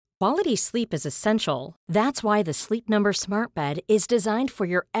Quality sleep is essential. That's why the Sleep Number Smart Bed is designed for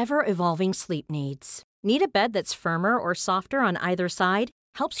your ever-evolving sleep needs. Need a bed that's firmer or softer on either side?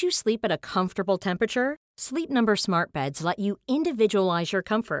 Helps you sleep at a comfortable temperature? Sleep Number Smart Beds let you individualize your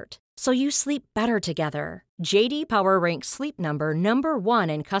comfort, so you sleep better together. J.D. Power ranks Sleep Number number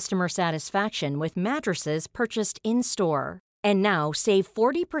one in customer satisfaction with mattresses purchased in-store. And now, save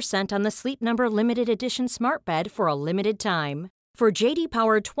 40% on the Sleep Number Limited Edition Smart Bed for a limited time. For J.D.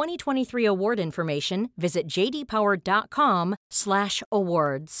 Power 2023 award information, visit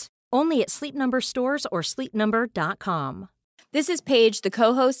jdpower.com/awards. Only at Sleep Number stores or sleepnumber.com. This is Paige, the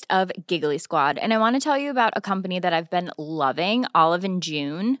co-host of Giggly Squad, and I want to tell you about a company that I've been loving, Olive &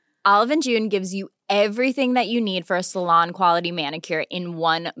 June. Olive & June gives you everything that you need for a salon-quality manicure in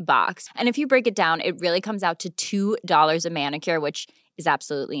one box. And if you break it down, it really comes out to $2 a manicure, which is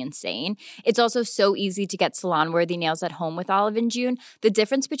absolutely insane. It's also so easy to get salon-worthy nails at home with Olive & June. The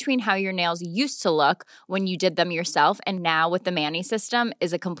difference between how your nails used to look when you did them yourself and now with the Mani system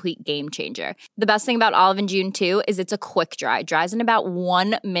is a complete game changer. The best thing about Olive & June, too, is it's a quick dry. Dries in about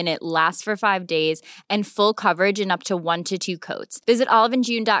 1 minute, lasts for 5 days, and full coverage in up to 1 to 2 coats. Visit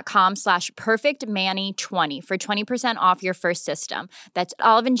oliveandjune.com/perfectmani20 for 20% off your first system. That's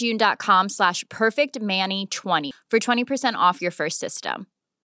oliveandjune.com/perfectmani20 for 20% off your first system.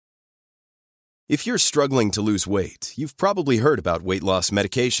 If you're struggling to lose weight, you've probably heard about weight loss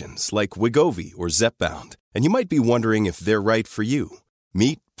medications like Wegovy or Zepbound, and you might be wondering if they're right for you.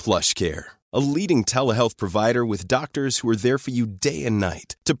 Meet PlushCare, a leading telehealth provider with doctors who are there for you day and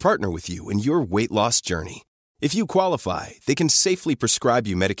night to partner with you in your weight loss journey. If you qualify, they can safely prescribe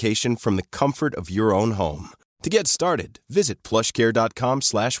you medication from the comfort of your own home. To get started, visit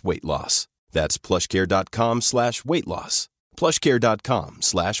plushcare.com/weightloss. That's plushcare.com/weightloss.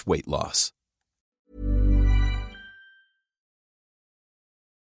 plushcare.com/weightloss.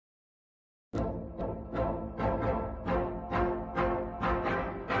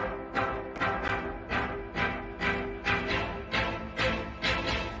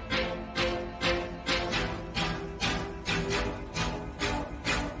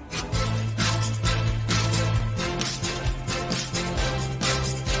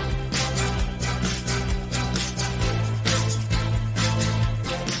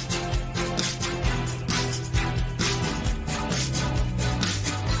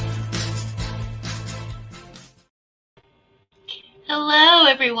 Hello,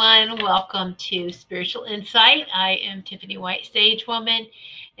 everyone. Welcome to Spiritual Insight. I am Tiffany White, Sage Woman,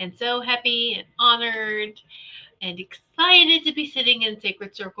 and so happy and honored and excited to be sitting in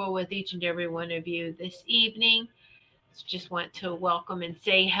Sacred Circle with each and every one of you this evening. Just want to welcome and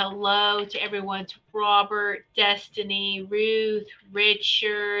say hello to everyone, to Robert, Destiny, Ruth,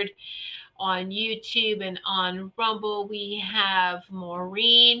 Richard, on YouTube and on Rumble. We have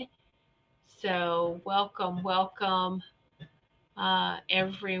Maureen. So welcome,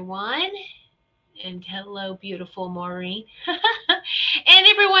 everyone, and hello, beautiful Maureen, and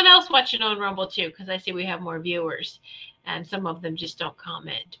everyone else watching on Rumble too, because I see we have more viewers, and some of them just don't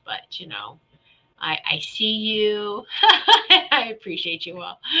comment, but you know, I see you. I appreciate you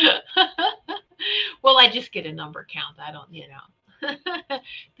all. Well, I just get a number count. I don't, but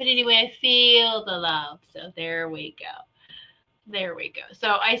anyway, I feel the love. So there we go.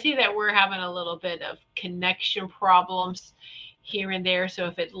 So I see that we're having a little bit of connection problems here and there. So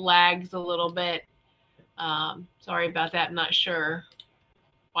if it lags a little bit, sorry about that. I'm not sure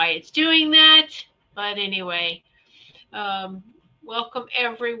why it's doing that, but anyway, welcome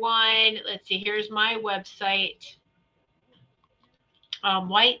everyone. Let's see, here's my website,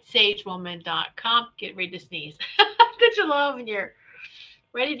 whitesagewoman.com. Get ready to sneeze. Don't you love when you're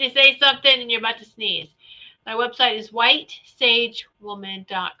ready to say something and you're about to sneeze? My website is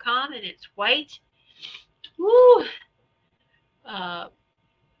whitesagewoman.com, and it's white. Woo!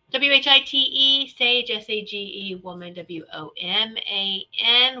 WHITE, Sage, SAGE, Woman, WOMAN,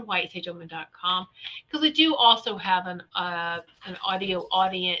 whitesagewoman.com, because we do also have an audio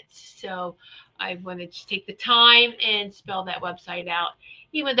audience, so I wanted to take the time and spell that website out,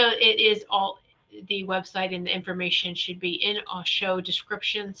 even though it is all the website and the information should be in our show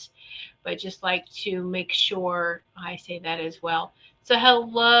descriptions, but just like to make sure I say that as well. So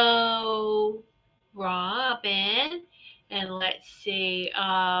hello, Robin. And let's see.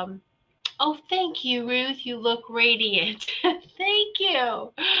 Oh, thank you, Ruth. You look radiant. Thank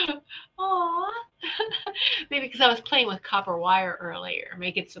you. Aw. Maybe because I was playing with copper wire earlier,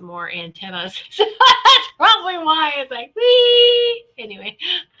 making some more antennas. So that's probably why it's like, wee. Anyway.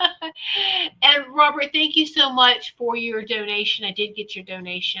 And Robert, thank you so much for your donation. I did get your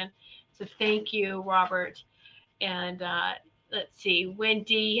donation. So thank you, Robert. And let's see,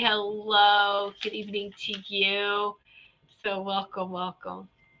 Wendy, hello. Good evening to you. So welcome.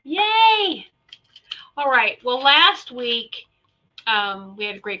 Yay! All right. Well, last week we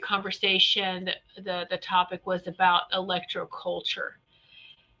had a great conversation. The topic was about electroculture,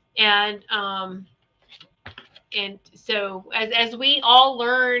 and so as we all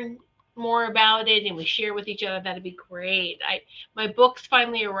learn more about it and we share with each other, that'd be great. My books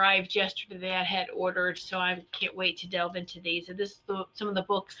finally arrived yesterday. I had ordered, so I can't wait to delve into these. And this is some of the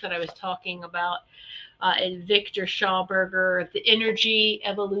books that I was talking about. And Victor Schauberger, The Energy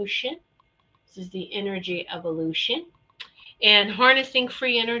Evolution. This is The Energy Evolution. And Harnessing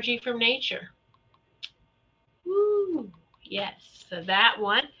Free Energy from Nature. Woo! Yes, so that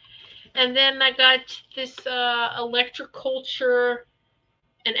one. And then I got this Electroculture,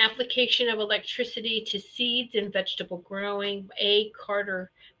 an application of electricity to seeds and vegetable growing by A. Carter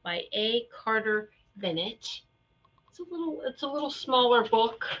Bennett. It's a little smaller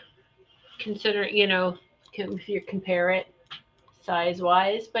book, consider, if you compare it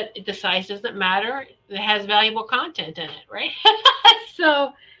size-wise, but the size doesn't matter. It has valuable content in it, right?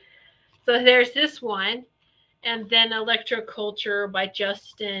 So there's this one, and then Electroculture by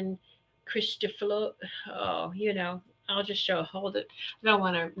Justin Christopher. Oh, I'll just hold it. I don't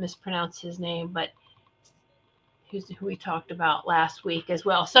want to mispronounce his name, but who we talked about last week as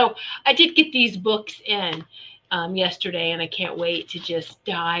well. So I did get these books in yesterday, and I can't wait to just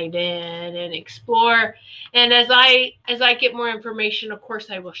dive in and explore. And as I get more information, of course,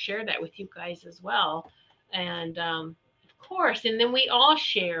 I will share that with you guys as well. And of course, and then we all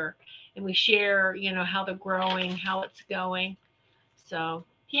share, and we share, how they're growing, how it's going. So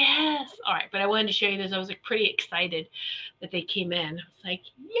yes, all right. But I wanted to show you this. I was pretty excited that they came in. I was like,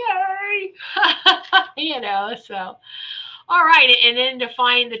 yay, So all right, and then to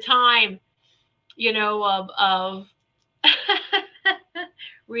find the time, of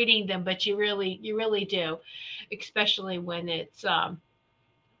reading them, but you really do, especially when it's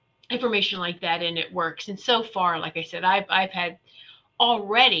information like that and it works. And so far, like I said, I've had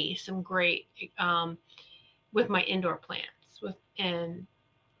already some great with my indoor plants. And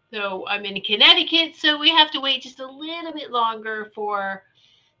so I'm in Connecticut, so we have to wait just a little bit longer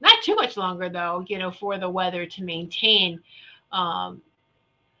not too much longer though, for the weather to maintain,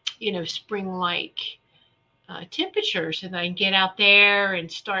 spring-like temperatures, and I can get out there and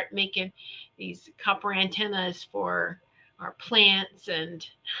start making these copper antennas for our plants, and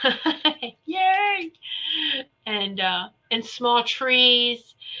yay, and small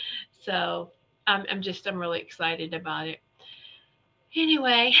trees. So I'm really excited about it.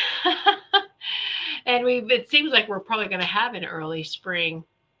 Anyway, and it seems like we're probably going to have an early spring,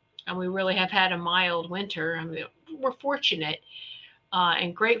 and we really have had a mild winter. I mean, we're fortunate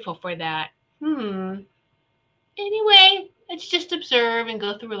and grateful for that. Anyway, let's just observe and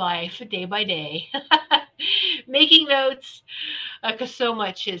go through life day by day, making notes, because so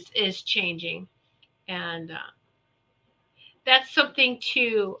much is changing, and that's something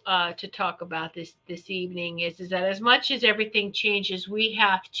to talk about this evening. Is that as much as everything changes, we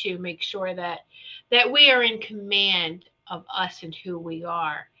have to make sure that we are in command of us and who we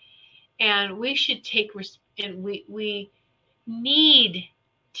are, and we should we need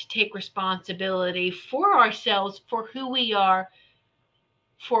to take responsibility for ourselves, for who we are,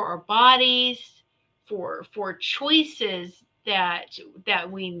 for our bodies, for choices that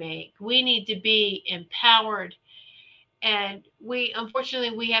we make. We need to be empowered, and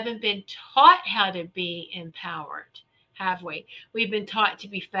unfortunately we haven't been taught how to be empowered, have we? We've been taught to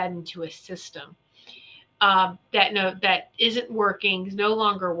be fed into a system that isn't working, is no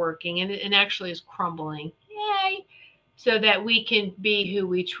longer working, and actually is crumbling. Yay! So that we can be who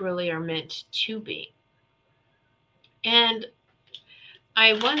we truly are meant to be. And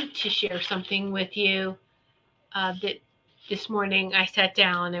I wanted to share something with you that this morning I sat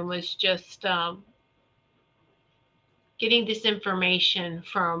down and was just getting this information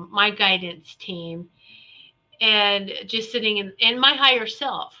from my guidance team, and just sitting in my higher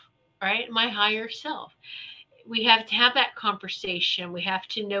self, right? My higher self. We have to have that conversation. We have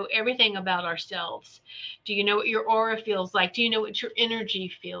to know everything about ourselves. Do you know what your aura feels like? Do you know what your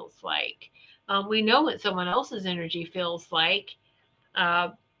energy feels like? We know what someone else's energy feels like.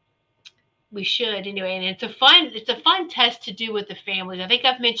 We should anyway, and it's a fun test to do with the families. I think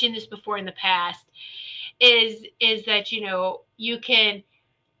I've mentioned this before in the past. Is that you can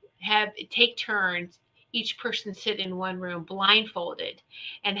take turns. Each person sit in one room blindfolded,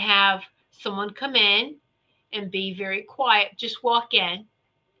 and have someone come in and be very quiet. Just walk in,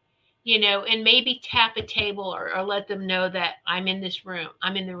 and maybe tap a table or let them know that I'm in this room.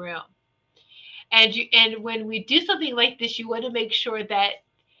 I'm in the room. And when we do something like this, you want to make sure that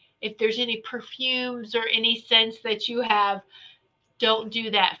if there's any perfumes or any scents that you have, don't do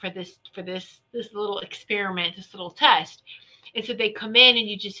that for this little experiment, this little test. And so they come in and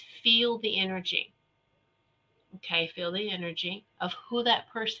you just feel the energy. Okay, feel the energy of who that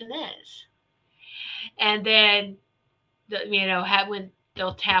person is. And then have when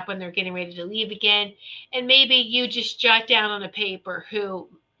they'll tap when they're getting ready to leave again. And maybe you just jot down on a paper who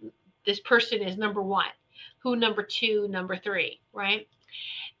this person is, number one, who number two, number three, right?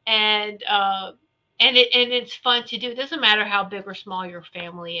 And it's fun to do. It doesn't matter how big or small your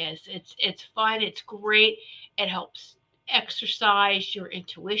family is. It's fun. It's great. It helps exercise your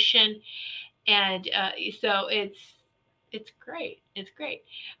intuition, and so it's great. It's great.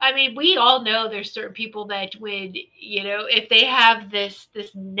 I mean, we all know there's certain people that would, if they have this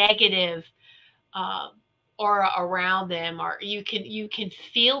negative aura around them, or you can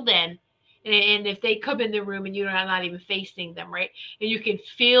feel them. And if they come in the room and you're not even facing them, right? And you can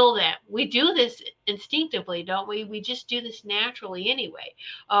feel them. We do this instinctively, don't we? We just do this naturally anyway.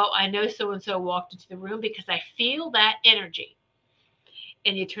 Oh, I know so-and-so walked into the room because I feel that energy.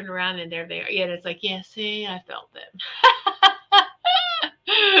 And you turn around and there they are. Yeah, it's like, yeah, see, I felt them.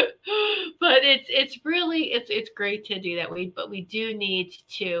 But it's really great to do that. But we do need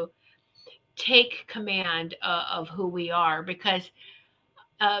to take command of who we are, because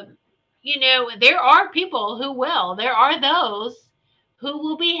there are people who will. There are those who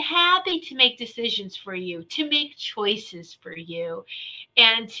will be happy to make decisions for you, to make choices for you,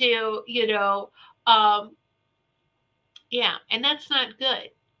 and to, and that's not good.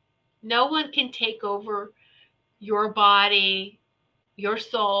 No one can take over your body, your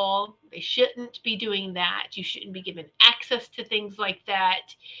soul. They shouldn't be doing that. You shouldn't be given access to things like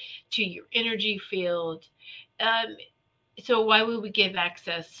that, to your energy field. So why would we give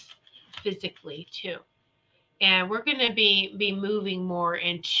access physically too? And we're going to be moving more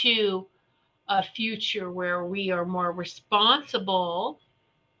into a future where we are more responsible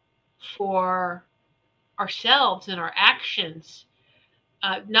for ourselves and our actions,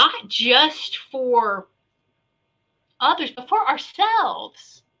 not just for others, but for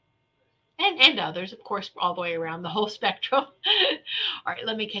ourselves and others, of course, all the way around, the whole spectrum. All right,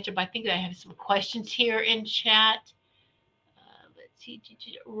 let me catch up. I think I have some questions here in chat. Let's see.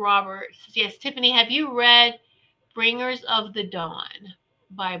 Robert says, yes, Tiffany, have you read Bringers of the Dawn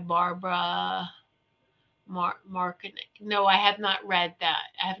by Barbara Markonik? No, I have not read that.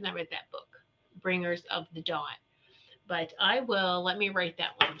 I have not read that book, Bringers of the Dawn. But I will, let me write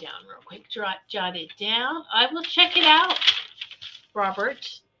that one down real quick. Jot it down. I will check it out, Robert.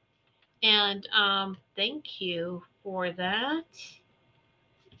 And thank you for that.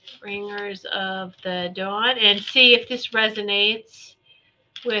 Bringers of the Dawn. And see if this resonates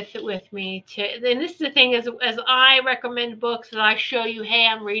with me too. And this is the thing, as I recommend books, and I show you, hey,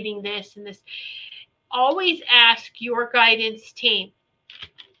 I'm reading this and this. Always ask your guidance team.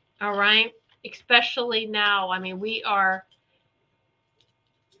 All right? Especially now. I mean, we are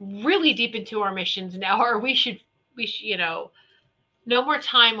really deep into our missions now, or we should, no more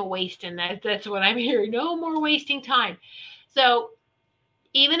time wasting. That's what I'm hearing. No more wasting time. So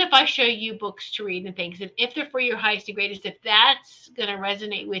even if I show you books to read and things, and if they're for your highest and greatest, if that's going to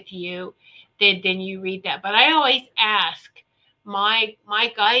resonate with you, then you read that. But I always ask my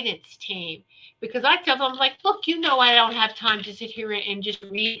guidance team, because I tell them, like, look, I don't have time to sit here and just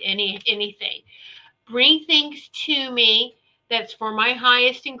read anything. Bring things to me that's for my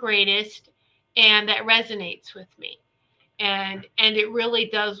highest and greatest and that resonates with me. And it really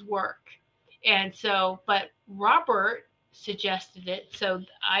does work. And so, but Robert suggested it. So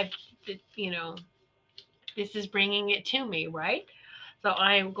this is bringing it to me, right? So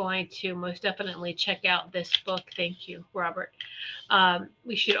I am going to most definitely check out this book. Thank you, Robert.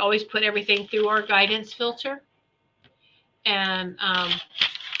 We should always put everything through our guidance filter. And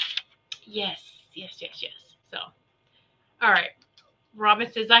yes. So, all right.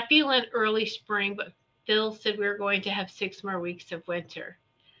 Robin says, I feel an early spring, but Phil said we were going to have 6 more weeks of winter.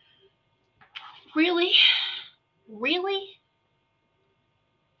 Really?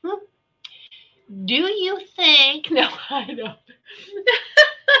 Do you think? No, I don't.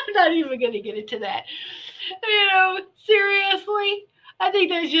 I'm not even going to get into that. Seriously, I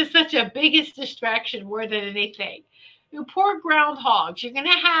think that's just such a biggest distraction more than anything. Poor groundhogs. You're going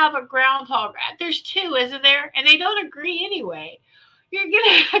to have a groundhog. There's 2, isn't there? And they don't agree anyway. You're going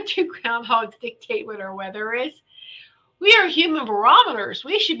to have 2 groundhogs dictate what our weather is. We are human barometers.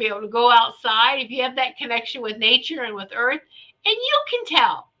 We should be able to go outside if you have that connection with nature and with earth, and you can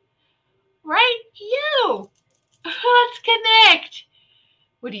tell. Right? Let's connect.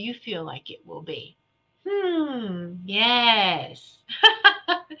 What do you feel like it will be? Yes.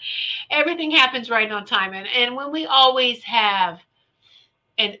 Everything happens right on time. And when we always have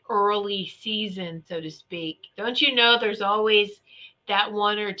an early season, so to speak, don't you know there's always that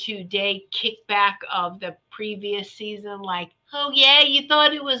 1 or 2 day kickback of the previous season? Like, oh, yeah, you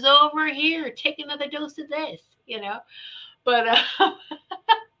thought it was over? Here, take another dose of this, But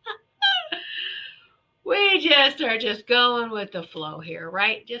we just are just going with the flow here,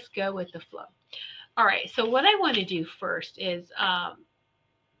 right? Just go with the flow. All right. So what I want to do first is, I'm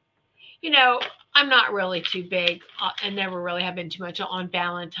not really too big and never really have been too much on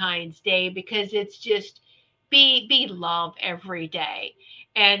Valentine's Day because it's just be love every day.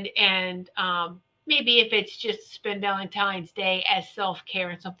 And maybe if it's just spend Valentine's Day as self-care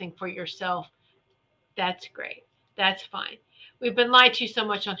and something for yourself, that's great. That's fine. We've been lied to so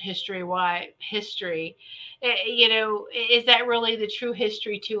much on history. Why history? Is that really the true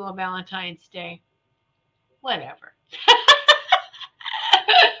history too on Valentine's Day? Whatever.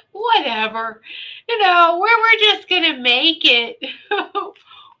 Whatever. We're just gonna make it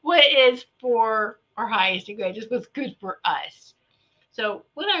what is for our highest and greatest, what's good for us. So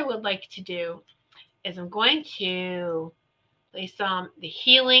what I would like to do is I'm going to place some the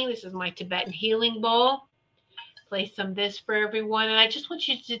healing. This is my Tibetan healing bowl. Place some this for everyone. And I just want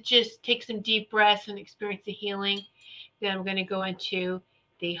you to just take some deep breaths and experience the healing. Then I'm going to go into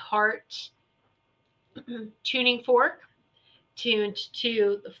the heart tuning fork, tuned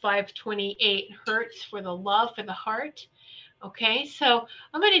to the 528 hertz for the love for the heart. Okay, so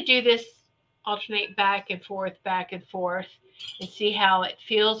I'm going to do this, alternate back and forth, and see how it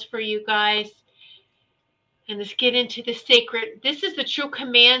feels for you guys. And let's get into the sacred. This is the true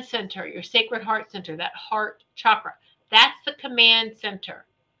command center, your sacred heart center, that heart chakra. That's the command center.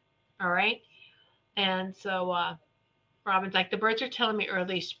 All right. And so Robin's like, the birds are telling me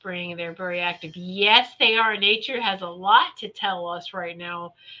early spring. They're very active. Yes, they are. Nature has a lot to tell us right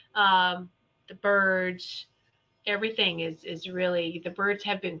now. The birds, everything is really, the birds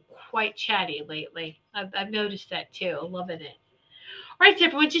have been quite chatty lately. I've noticed that too. Loving it. All right, so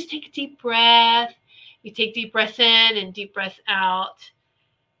everyone, just take a deep breath. You take deep breaths in and deep breaths out,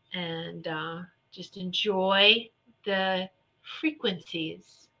 and just enjoy the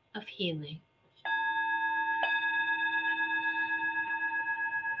frequencies of healing.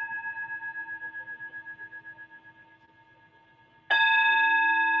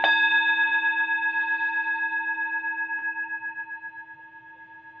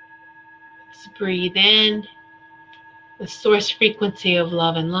 Let's breathe in the source frequency of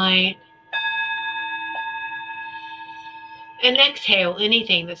love and light. And exhale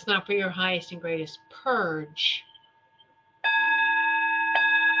anything that's not for your highest and greatest. Purge.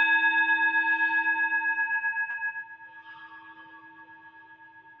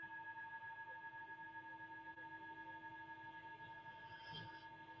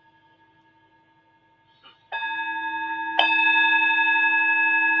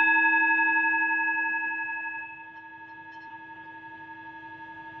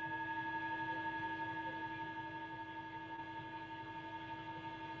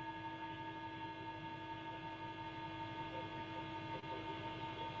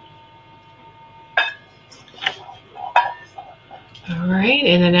 All right,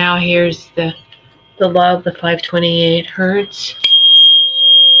 and then now here's the love, the 528 hertz.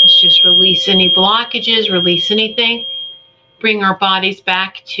 Let's just release any blockages, release anything. Bring our bodies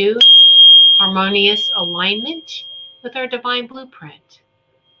back to harmonious alignment with our divine blueprint.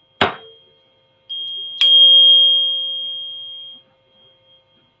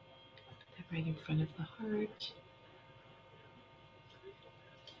 Right in front of the heart.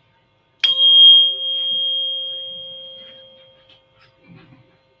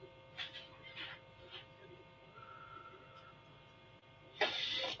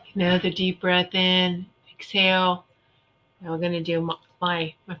 Another deep breath in, exhale. Now we're going to do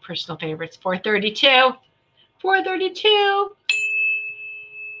my personal favorites. 432. 432.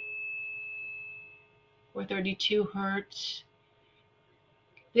 432 hertz.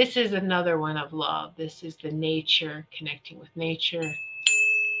 This is another one of love. This is the nature, connecting with nature, with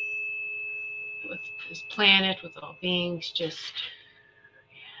this planet, with all beings, just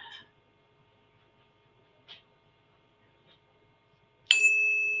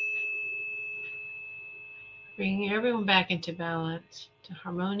bringing everyone back into balance, to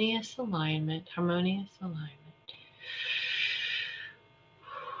harmonious alignment,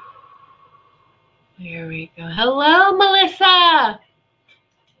 There we go. Hello, Melissa.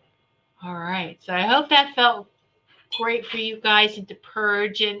 All right. So I hope that felt great for you guys, and to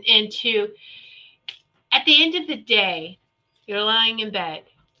purge and to, at the end of the day, You're lying in bed.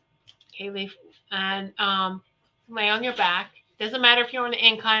 Okay, and lay on your back. Doesn't matter if you're on an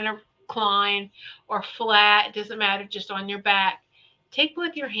incline or recline or flat. It doesn't matter, just on your back. Take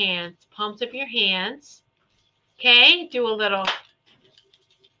both your hands, palms of your hands. Okay, do a little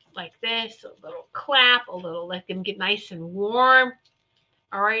like this, a little clap, a little, let them get nice and warm.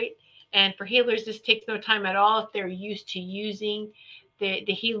 All right. And for healers, this takes no time at all. If they're used to using the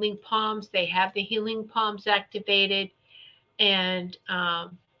healing palms, they have the healing palms activated. And,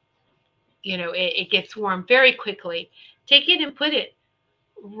 it gets warm very quickly. Take it and put it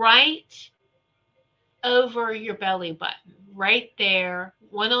right over your belly button, right there,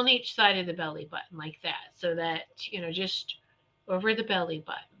 one on each side of the belly button, like that. So that, just over the belly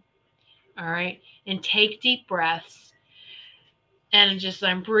button. All right. And take deep breaths. And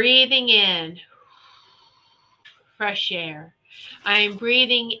I'm breathing in fresh air. I'm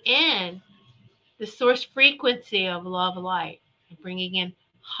breathing in the source frequency of love light. I'm bringing in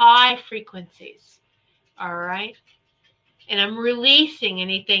high frequencies. All right. And I'm releasing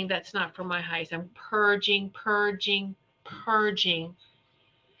anything that's not for my highest. I'm purging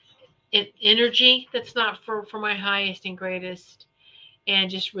energy that's not for my highest and greatest.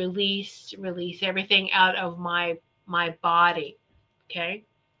 And just release everything out of my body. Okay.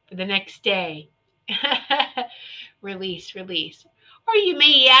 For the next day. Release. Or you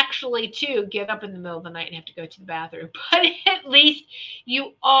may actually, too, get up in the middle of the night and have to go to the bathroom. But at least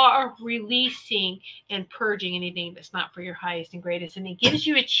you are releasing and purging anything that's not for your highest and greatest. And it gives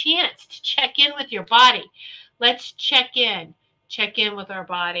you a chance to check in with your body. Let's check in with our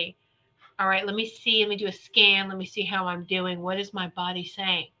body. All right, let me do a scan. Let me see how I'm doing. What is my body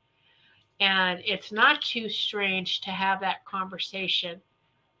saying? And it's not too strange to have that conversation,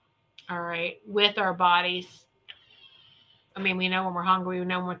 all right, with our bodies. I mean, we know when we're hungry, we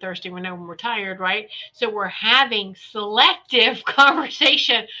know when we're thirsty, we know when we're tired, right? So we're having selective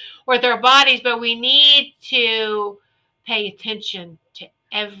conversation with our bodies, but we need to pay attention to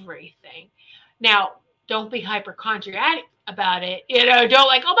everything. Now, don't be hypochondriac about it. Don't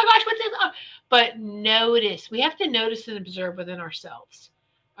like, oh my gosh, what's this? But notice. We have to notice and observe within ourselves.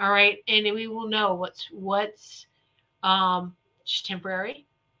 All right. And we will know what's just temporary,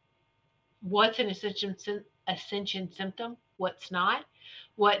 what's an ascension symptom, what's not,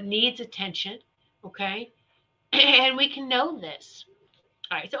 what needs attention. Okay. And we can know this.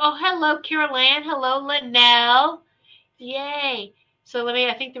 All right. So, hello, Carol Ann. Hello, Linnell. Yay. So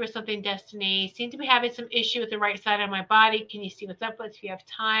I think there was something, Destiny. Seem to be having some issue with the right side of my body. Can you see what's up with if you have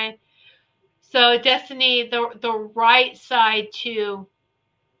time? So Destiny, the right side too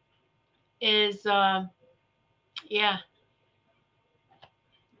is,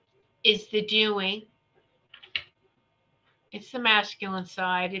 is the doing. It's the masculine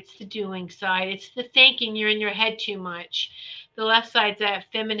side. It's the doing side. It's the thinking. You're in your head too much. The left side's that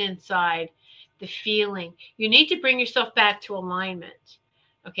feminine side, the feeling. You need to bring yourself back to alignment.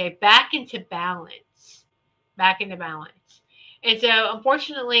 Okay, back into balance. And so,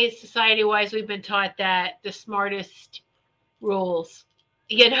 unfortunately, society-wise, we've been taught that the smartest rules.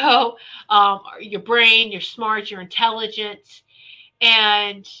 Your brain, you're smart, you're intelligent.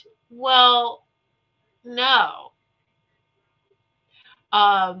 And, well, no.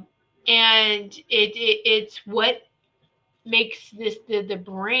 And it's what makes this the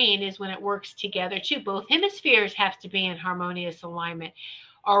brain is when it works together too. Both hemispheres have to be in harmonious alignment,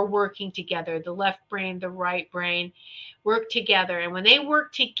 are working together. The left brain, the right brain work together. And when they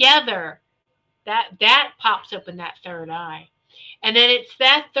work together, that pops open that third eye. And then it's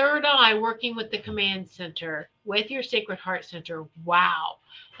that third eye working with the command center, with your sacred heart center. Wow.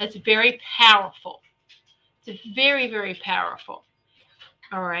 That's very powerful. It's very, very powerful.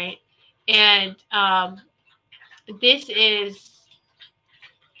 All right. And this is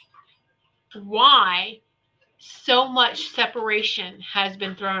why so much separation has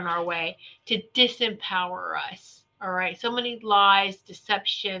been thrown our way to disempower us. All right. So many lies,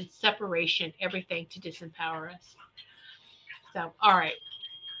 deception, separation, everything to disempower us. So, all right.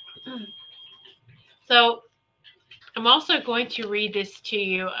 So I'm also going to read this to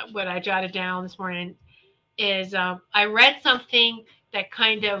you. What I jotted down this morning is I read something that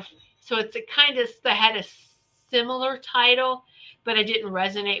that had a similar title, but I didn't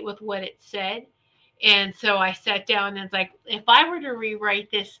resonate with what it said. And so I sat down and it's like, if I were to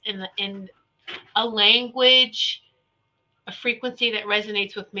rewrite this in a language, a frequency that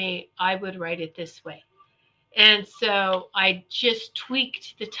resonates with me, I would write it this way. And so I just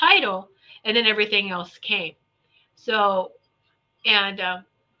tweaked the title and then everything else came. So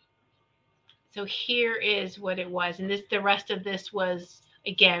here is what it was. And the rest of this was,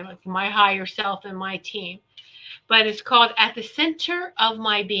 again, with my higher self and my team. But it's called At the Center of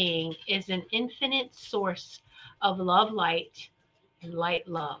My Being is an Infinite Source of Love, Light, and Light,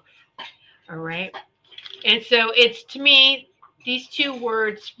 Love. All right. And so it's, to me, these two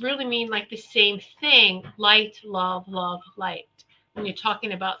words really mean like the same thing: light, love, love, light. When you're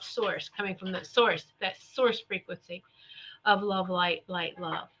talking about source, coming from that source frequency of love, light, light,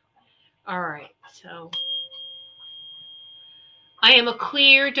 love. All right. So I am a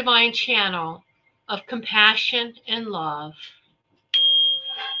clear divine channel of compassion and love.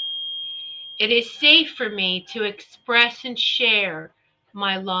 It is safe for me to express and share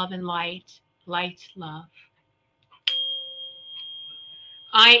my love and light, light, love.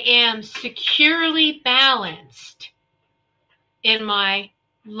 I am securely balanced in my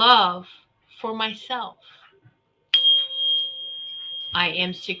love for myself. I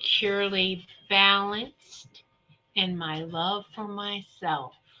am securely balanced in my love for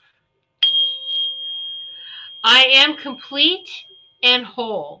myself. I am complete and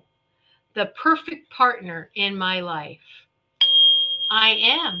whole, the perfect partner in my life. I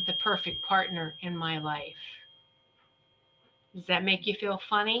am the perfect partner in my life. Does that make you feel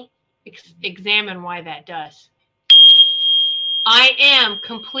funny? Examine why that does. I am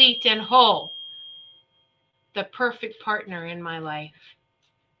complete and whole, the perfect partner in my life.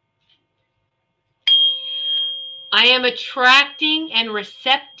 I am attracting and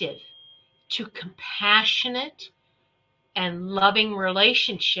receptive to compassionate and loving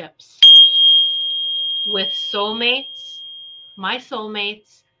relationships with soulmates, my soul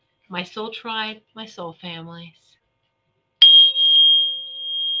tribe, my soul families.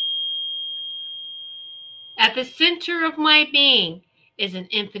 At the center of my being is an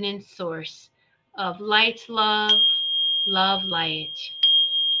infinite source of light, love, love, light.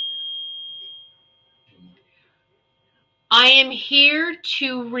 I am here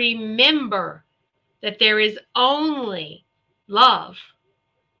to remember that there is only love.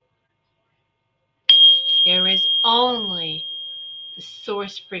 There is only the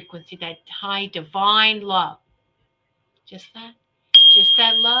source frequency, that high divine love. Just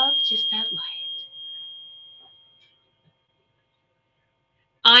that love, just that light.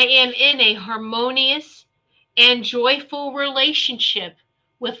 I am in a harmonious and joyful relationship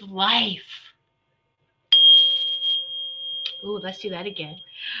with life. Ooh, let's do that again.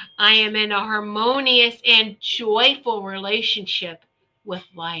 I am in a harmonious and joyful relationship with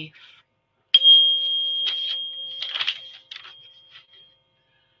life.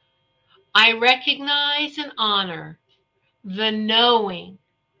 I recognize and honor the knowing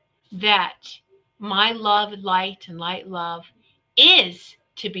that my love, light, and light love is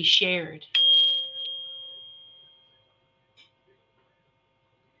to be shared.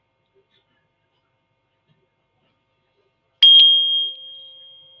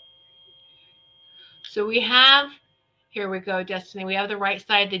 So we have, here we go, Destiny. We have the right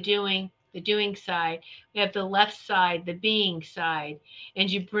side, the doing side. We have the left side, the being side.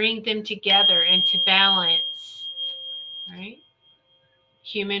 And you bring them together into balance, right?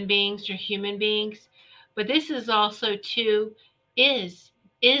 Human beings are human beings. But this is also too isness.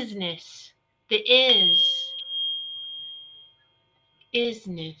 The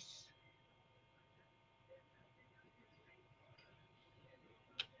isness.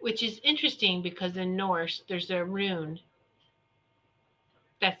 Which is interesting because in Norse, there's a rune.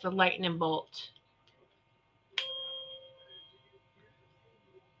 That's the lightning bolt.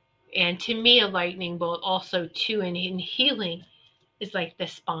 And to me, a lightning bolt also too in healing is like the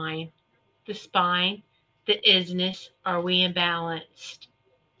spine. The spine, the isness, are we imbalanced?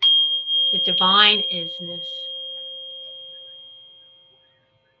 The divine isness.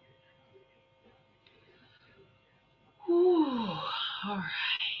 Ooh, all right.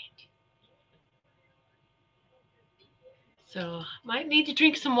 So might need to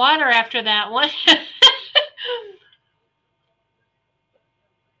drink some water after that one.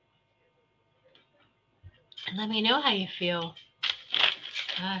 And let me know how you feel.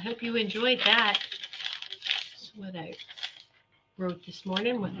 I hope you enjoyed that. That's what I wrote this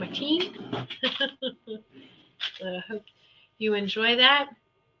morning with my team. I hope you enjoy that.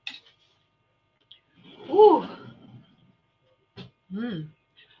 Ooh.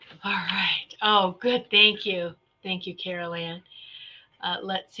 All right. Oh, good. Thank you. Thank you, Carol Ann.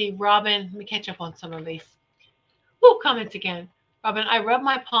 Let's see. Robin, let me catch up on some of these. Ooh, comments again. Robin, I rub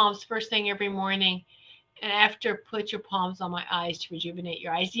my palms first thing every morning, and after put your palms on my eyes to rejuvenate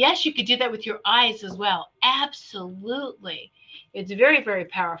your eyes. Yes, you could do that with your eyes as well. Absolutely. It's very, very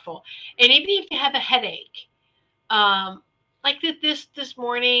powerful. And even if you have a headache, like this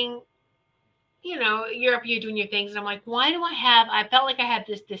morning, you know, you're up here doing your things, and I'm like, why do I felt like I had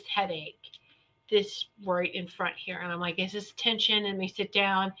this headache? this right in front here. And I'm like, is this tension? And we sit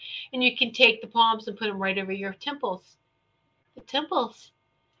down, and you can take the palms and put them right over your temples. The temples.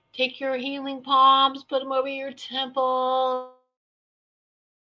 Take your healing palms, put them over your temples.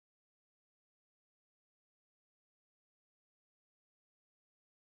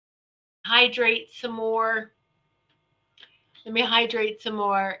 Hydrate some more. Let me hydrate some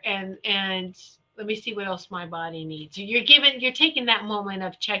more, and let me see what else my body needs. So you're taking that moment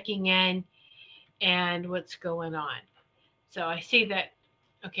of checking in and what's going on. So I see that.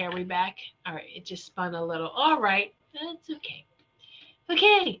 Okay, are we back? All right, it just spun a little. All right, that's okay.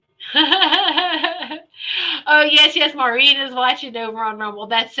 Okay. Oh, yes, Maureen is watching over on Rumble.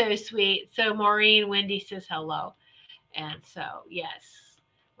 That's so sweet. So Maureen, Wendy says hello. And so, yes,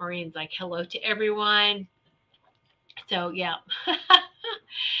 Maureen's like, hello to everyone. So, yeah.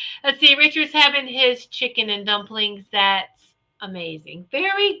 Let's see, Richard's having his chicken and dumplings. That's amazing.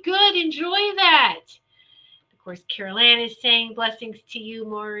 Very good. Enjoy that. Of course, Carol Ann is saying blessings to you,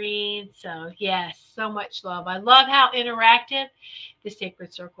 Maureen. So, yes, so much love. I love how interactive the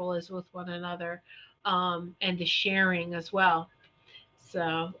Sacred Circle is with one another, and the sharing as well.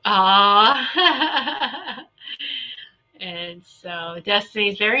 So, and so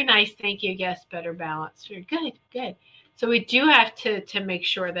Destiny's very nice. Thank you. Yes, better balance. Very good. Good. So we do have to make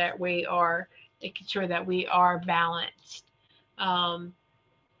sure that we are making sure that we are balanced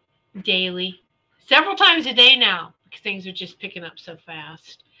daily, several times a day now, because things are just picking up so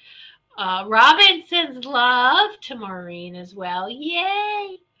fast. Robin sends love to Maureen as well.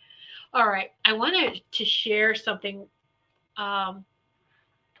 Yay! All right, I wanted to share something. I'm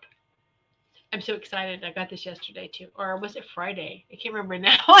so excited. I got this yesterday too, or was it Friday? I can't remember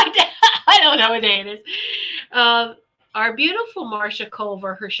now. I don't know what day it is. Our beautiful Marsha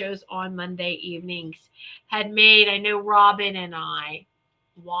Culver, her show's on Monday evenings, had made, I know Robin and I,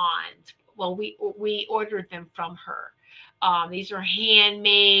 wands. Well, we ordered them from her. These are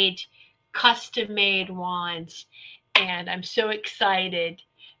handmade, custom-made wands, and I'm so excited.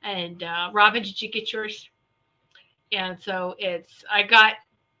 And Robin, did you get yours? And so I got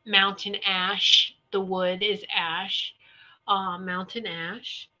mountain ash. The wood is ash, mountain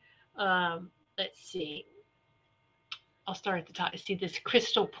ash. Let's see. I'll start at the top. See this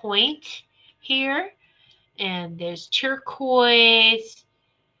crystal point here, and there's turquoise,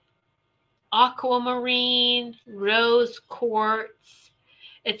 aquamarine, rose quartz.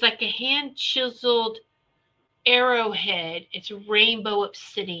 It's like a hand chiseled arrowhead. It's rainbow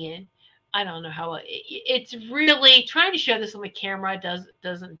obsidian. I don't know how it's really trying to show this on the camera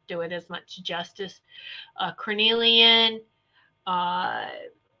doesn't do it as much justice. Cornelian, I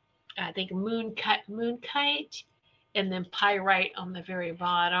think moonkite, and then pyrite on the very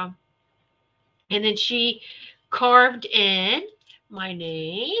bottom. And then she carved in my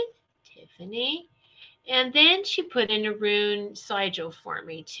name, Tiffany, and then she put in a rune sigil for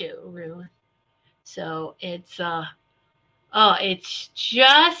me too, rune. So it's it's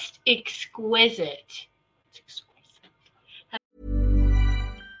just exquisite. It's exquisite.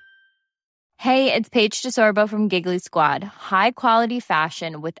 Hey, it's Paige DeSorbo from Giggly Squad. High quality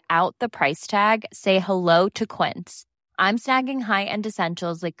fashion without the price tag. Say hello to Quince. I'm snagging high-end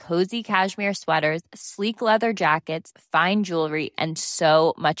essentials like cozy cashmere sweaters, sleek leather jackets, fine jewelry, and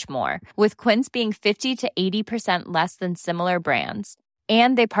so much more. With Quince being 50 to 80% less than similar brands.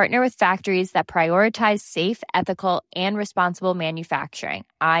 And they partner with factories that prioritize safe, ethical, and responsible manufacturing.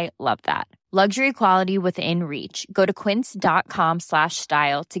 I love that. Luxury quality within reach. Go to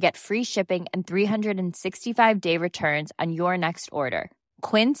quince.com/style to get free shipping and 365-day returns on your next order.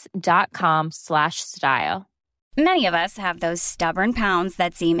 Quince.com/style. Many of us have those stubborn pounds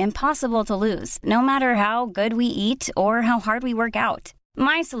that seem impossible to lose, no matter how good we eat or how hard we work out.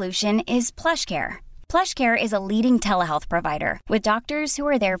 My solution is PlushCare. PlushCare is a leading telehealth provider with doctors who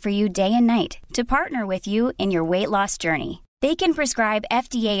are there for you day and night to partner with you in your weight loss journey. They can prescribe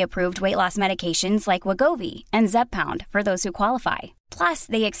FDA-approved weight loss medications like Wegovy and Zepbound for those who qualify. Plus,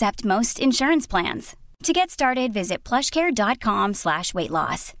 they accept most insurance plans. To get started, visit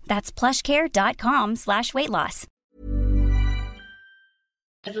plushcare.com/weightloss. That's plushcare.com/weightloss.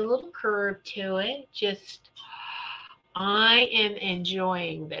 There's a little curve to it. I am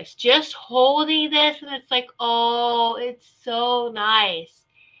enjoying this. Just holding this, and it's like, oh, it's so nice.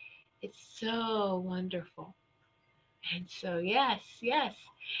 It's so wonderful. And so, yes.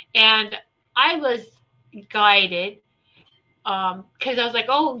 And I was guided because I was like,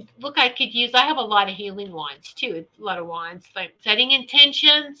 oh, look, I have a lot of healing wands too. A lot of wands, like setting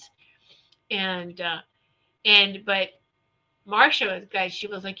intentions. But Marsha, guys, she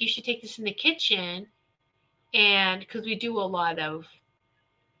was like, you should take this in the kitchen. And because we do a lot of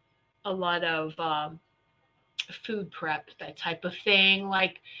a lot of food prep, that type of thing.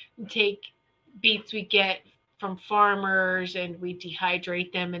 Like we take beets we get from farmers and we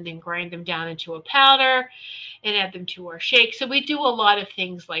dehydrate them and then grind them down into a powder and add them to our shake. So we do a lot of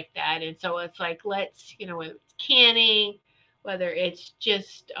things like that. And so it's like, let's, whether it's canning, whether it's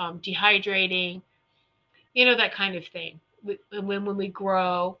just dehydrating, that kind of thing. When we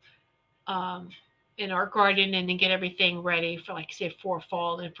grow um, in our garden and then get everything ready for, like, say, for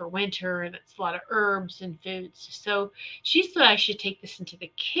fall and for winter, and it's a lot of herbs and foods. So she thought I should take this into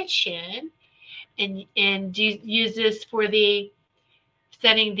the kitchen and use this for the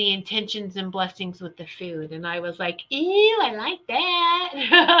setting the intentions and blessings with the food. And I was like, ew, I like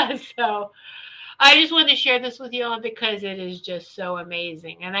that. So I just wanted to share this with you all because it is just so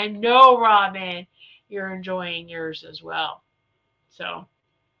amazing. And I know, Robin, you're enjoying yours as well. So,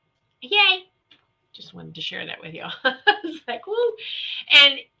 yay. Just wanted to share that with you. It's like, woo.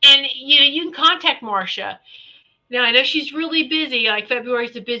 And you can contact Marcia. Now, I know she's really busy. Like, February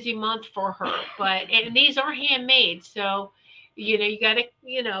is a busy month for her, and these are handmade. So, you got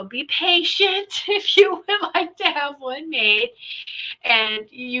to, be patient if you would like to have one made and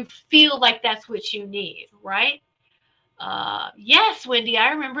you feel like that's what you need, right? Yes, Wendy,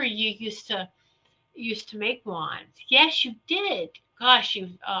 I remember you used to make wands. Yes, you did. Gosh,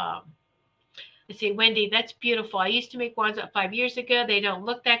 let's see, Wendy, that's beautiful. I used to make wands up 5 years ago. They don't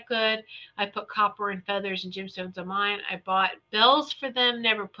look that good. I put copper and feathers and gemstones on mine. I bought bells for them,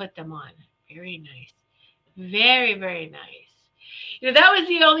 never put them on. Very nice. Very, very nice. That was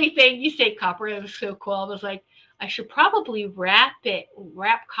the only thing. You say copper. That was so cool. I was like, I should probably wrap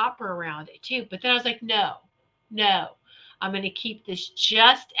copper around it too. But then I was like, no. I'm going to keep this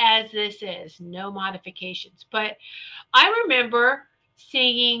just as this is. No modifications. But I remember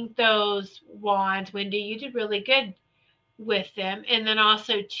seeing those wands, Wendy. You did really good with them. And then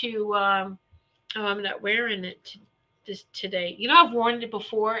also too, I'm not wearing it today. I've worn it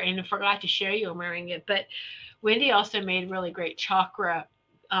before and I forgot to show you I'm wearing it. But Wendy also made really great chakra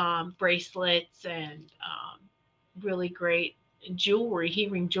bracelets and really great jewelry,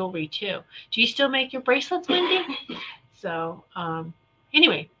 hearing jewelry too. Do you still make your bracelets, Wendy? So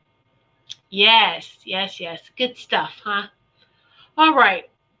anyway, yes. Good stuff, huh? All right.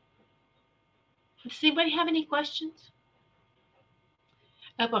 Does anybody have any questions?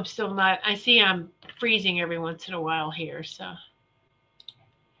 I hope I'm still not. I see I'm freezing every once in a while here, so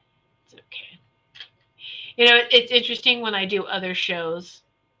it's okay. It's interesting when I do other shows.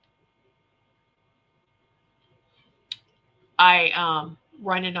 I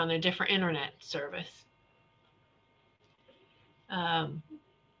run it on a different internet service. And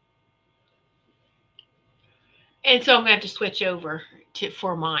so I'm going to have to switch over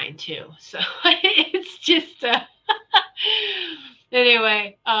for mine too. So it's just,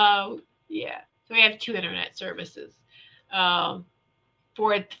 anyway, yeah. So we have 2 internet services.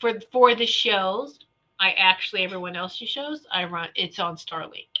 For the shows, everyone else's shows, I run, it's on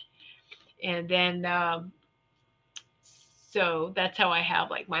Starlink. And then, so that's how I have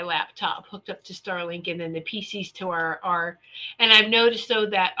like my laptop hooked up to Starlink and then the PCs to our and I've noticed though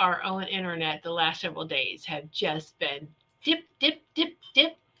that our own internet the last several days have just been dip.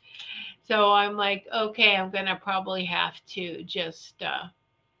 So I'm like, okay, I'm going to probably have to just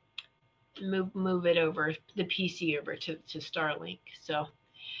move it over, the PC over to Starlink. So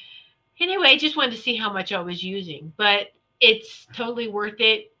anyway, just wanted to see how much I was using, but it's totally worth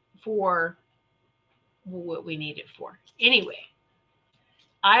it for what we need it for. Anyway,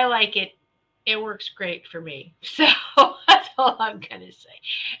 I like it. It works great for me. So that's all I'm going to say.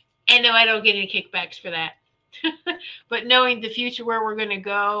 And no, I don't get any kickbacks for that. But knowing the future where we're going to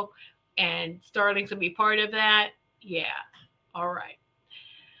go and Starlink's going to be part of that, yeah. All right.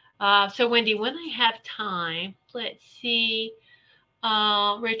 So Wendy, when I have time, let's see.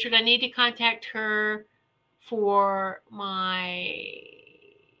 Richard, I need to contact her for my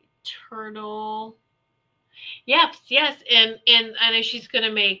turtle. Yes. And I know she's going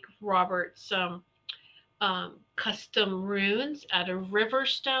to make Robert some custom runes out of river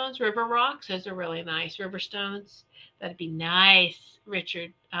rocks. Those are really nice. River stones. That'd be nice,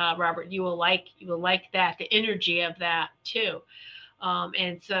 Richard. Robert, you will like that, the energy of that too.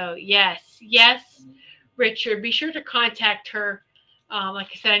 And so, yes, Richard, be sure to contact her. Like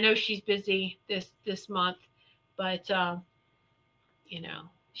I said, I know she's busy this month, but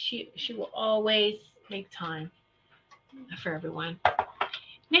she will always make time for everyone.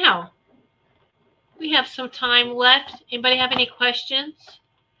 Now, we have some time left. Anybody have any questions?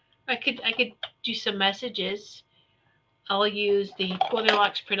 I could do some messages. I'll use the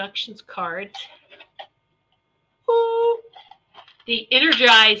Goldilocks Productions cards. Ooh. the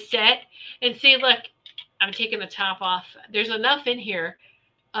Energize set. And see, look, I'm taking the top off. There's enough in here,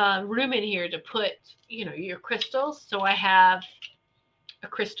 room in here to put, your crystals. So I have a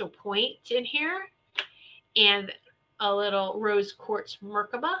crystal point in here and a little rose quartz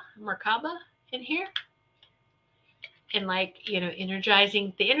Merkaba in here. And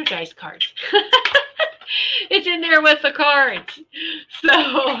energizing the Energize cards. It's in there with the cards. So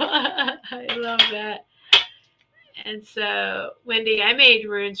I love that. And so, Wendy, I made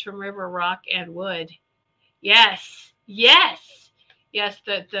runes from river rock and wood. Yes. The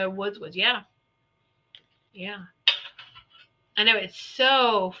woods was, yeah. I know, it's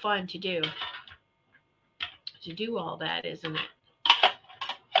so fun to do all that, isn't it?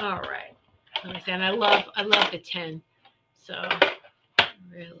 All right. Like I said, I love the 10. So I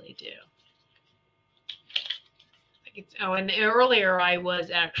really do. And earlier I was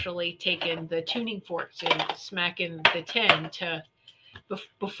actually taking the tuning forks and smacking the 10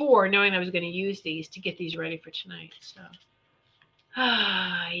 before knowing I was going to use these to get these ready for tonight. So,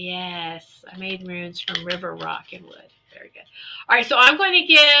 yes, I made runes from river rock and wood. Very good. All right, so I'm going to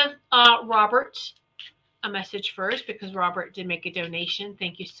give Robert a message first because Robert did make a donation.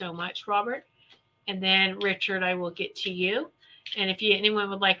 Thank you so much, Robert. And then Richard, I will get to you. And if anyone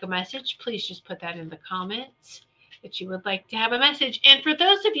would like a message, please just put that in the comments that you would like to have a message. And for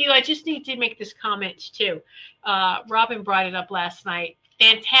those of you, I just need to make this comment too. Robin brought it up last night.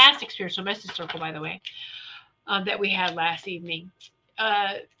 Fantastic spiritual message circle, by the way, that we had last evening.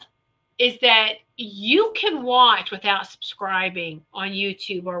 Is that you can watch without subscribing on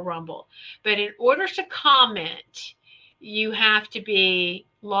YouTube or Rumble. But in order to comment, you have to be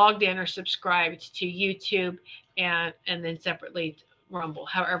logged in or subscribed to YouTube and then separately Rumble,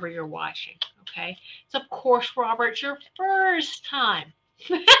 however you're watching. Okay. So, of course, Robert, it's your first time.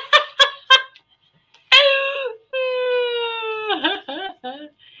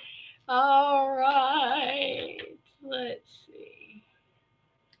 All right. Let's see.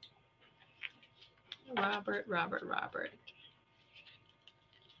 Robert.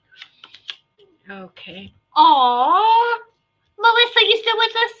 Okay. Aw. Melissa, you still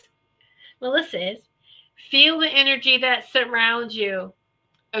with us? Melissa is. Feel the energy that surrounds you.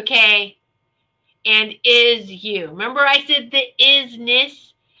 Okay. And is you. Remember I said the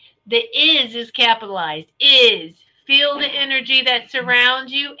isness? The is capitalized. Is. Feel the energy that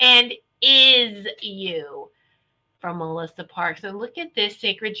surrounds you and is you. From Melissa Parks. And look at this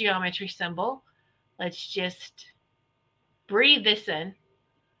sacred geometry symbol. Let's just breathe this in.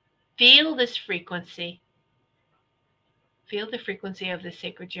 Feel this frequency. Feel the frequency of the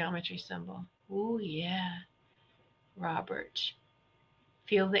sacred geometry symbol. Oh, yeah. Robert.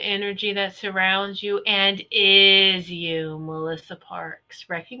 Feel the energy that surrounds you and is you, Melissa Parks.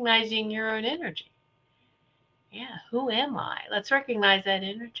 Recognizing your own energy. Yeah, who am I? Let's recognize that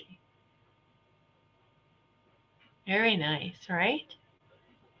energy. Very nice, right?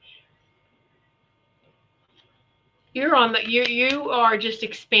 You are just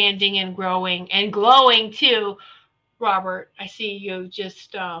expanding and growing and glowing too, Robert. I see you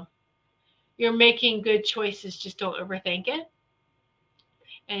just you're making good choices. Just don't overthink it.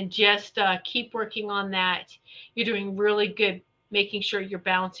 And just keep working on that. You're doing really good, making sure you're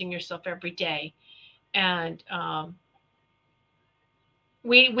balancing yourself every day. And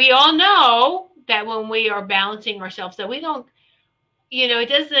we all know that when we are balancing ourselves, that we don't, it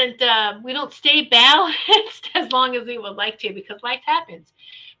doesn't, we don't stay balanced as long as we would like to because life happens.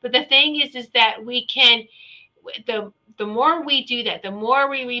 But the thing is that we can, the more we do that, the more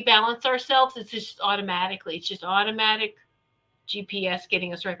we rebalance ourselves, it's just automatic GPS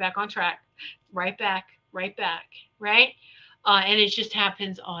getting us right back on track, right back, right? And it just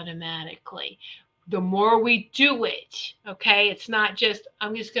happens automatically. The more we do it, okay, it's not just,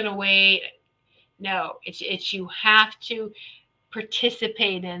 I'm just going to wait. No, it's you have to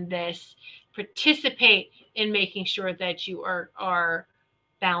participate in this, participate in making sure that you are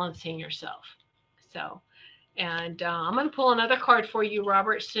balancing yourself. So, and I'm going to pull another card for you,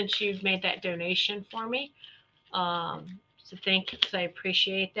 Robert, since you've made that donation for me. So thank you, because I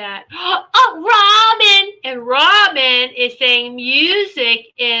appreciate that. Oh, Robin! And Robin is saying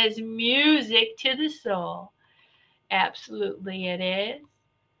music is music to the soul. Absolutely it is.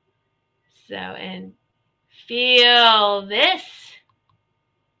 So, and feel this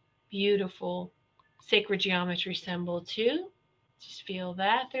beautiful sacred geometry symbol too. Just feel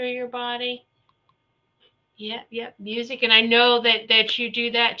that through your body. Yep, music. And I know that you do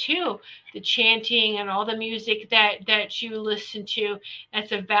that too. The chanting and all the music that you listen to,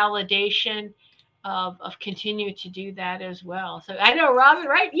 that's a validation of continue to do that as well. So I know, Robin,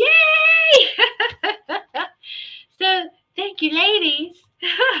 right? Yay! So thank Lucky ladies.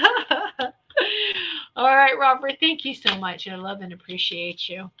 All right, Robert, thank you so much. I love and appreciate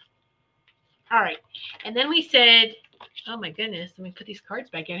you. All right. And then we said, oh my goodness, let me put these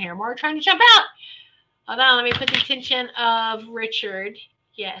cards back in here. More trying to jump out. Hold on, let me put the attention of Richard.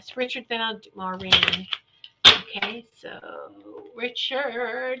 Yes, Richard, then I'll do Maureen. Okay, so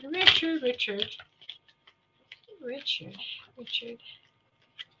Richard.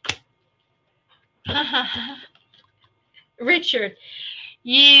 Richard,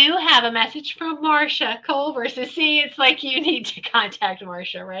 you have a message from Marsha Culver. So see, it's like you need to contact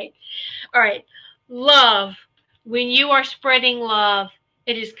Marsha, right? All right. Love. When you are spreading love,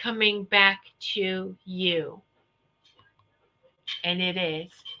 it is coming back to you. And it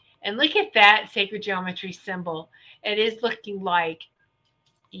is. And look at that sacred geometry symbol. It is looking like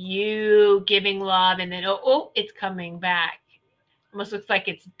you giving love, and then, oh, it's coming back. Almost looks like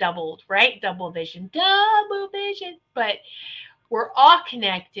it's doubled, right? Double vision. But we're all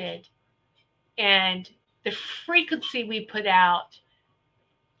connected. And the frequency we put out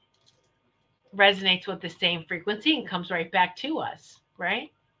resonates with the same frequency and comes right back to us,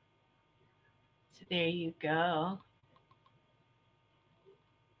 right? So there you go.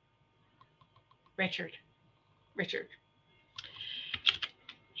 Richard.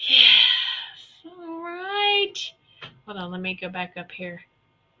 Yes. All right. Hold on. Let me go back up here.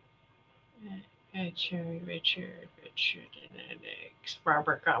 Richard.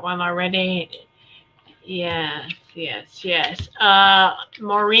 Robert got one already. Yes.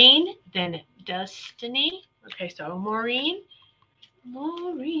 Maureen, then Destiny. Okay, so Maureen.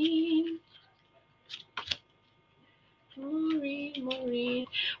 Maureen,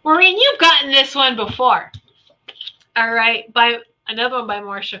 you've gotten this one before. All right, by another one by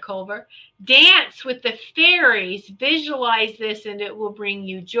Marsha Culver. Dance with the fairies. Visualize this and it will bring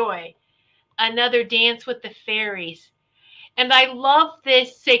you joy. Another dance with the fairies. And I love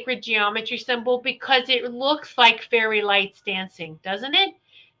this sacred geometry symbol because it looks like fairy lights dancing, doesn't it?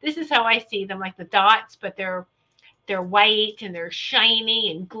 This is how I see them, like the dots, but they're white and they're shiny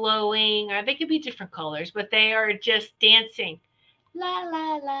and glowing, or they could be different colors, but they are just dancing. La,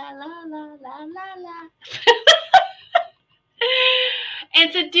 la, la, la, la, la, la, la.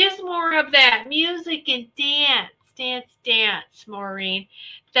 And so do some more of that. Music and dance, Maureen.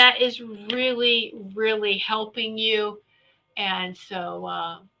 That is really, really helping you. And so,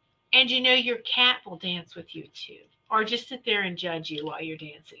 and you know, your cat will dance with you too. Or just sit there and judge you while you're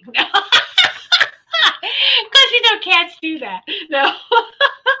dancing. Because you know cats do that. No.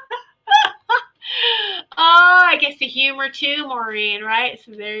 Oh, I guess the humor too, Maureen, right?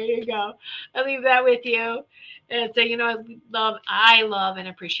 So there you go. I'll leave that with you. And so, you know, I love and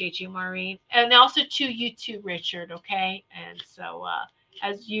appreciate you, Maureen. And also to you too, Richard, okay? And so,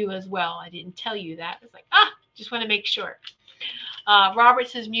 as you as well. I didn't tell you that. It's like, just want to make sure. Robert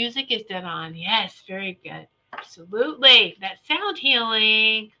says music is dead on. Yes, very good. Absolutely. That sound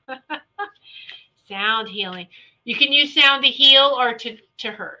healing. Sound healing. You can use sound to heal or to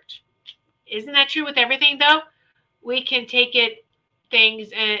hurt. Isn't that true with everything, though? We can take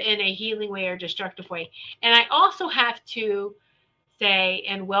things in a healing way or destructive way. And I also have to say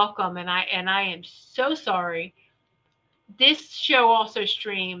and welcome, and I am so sorry. This show also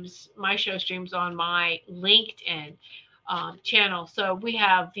streams, my show streams on my LinkedIn channel. So we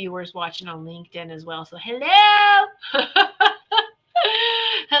have viewers watching on LinkedIn as well. So hello.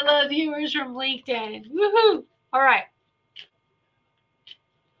 Hello, viewers from LinkedIn. Woohoo. All right.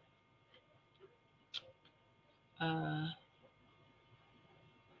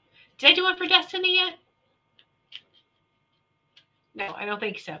 Did I do one for Destiny yet? No, I don't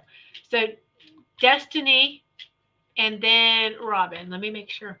think so. So Destiny and then Robin. Let me make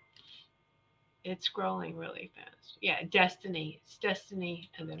sure. It's scrolling really fast. Yeah, Destiny. It's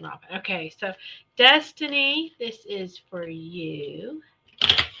Destiny and then Robin. Okay, so Destiny, this is for you.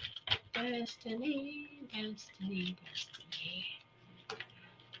 Destiny.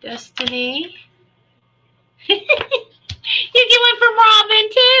 You get one from Robin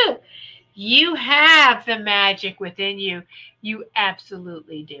too. You have the magic within you. You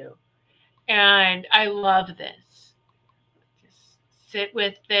absolutely do. And I love this. Just sit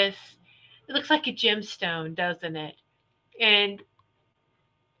with this. It looks like a gemstone, doesn't it? And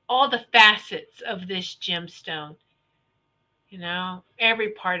all the facets of this gemstone, you know, every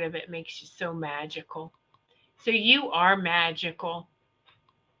part of it makes you so magical. So you are magical.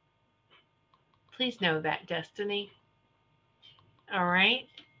 Please know that, Destiny. All right.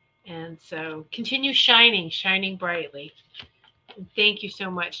 And so continue shining brightly. And thank you so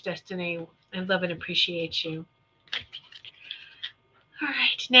much, Destiny. I love and appreciate you. All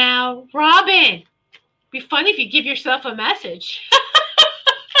right. Now, Robin. Be funny if you give yourself a message.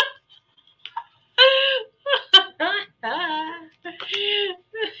 And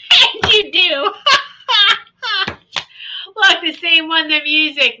you do. Look, the same one, the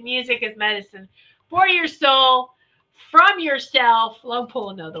music. Music is medicine for your soul, from yourself. I'll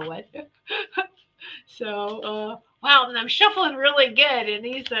pull another one. So, wow, and I'm shuffling really good, and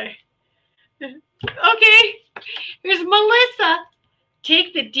these are, okay. Here's Melissa.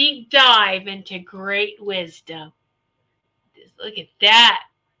 Take the deep dive into great wisdom. Just look at that.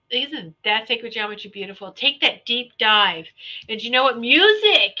 Isn't that sacred geometry beautiful? Take that deep dive. And you know what?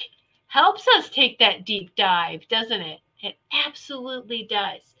 Music helps us take that deep dive, doesn't it? It absolutely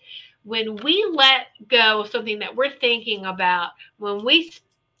does. When we let go of something that we're thinking about, when we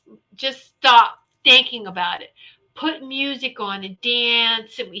just stop thinking about it, put music on and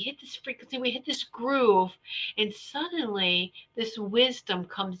dance, and we hit this frequency, we hit this groove, and suddenly this wisdom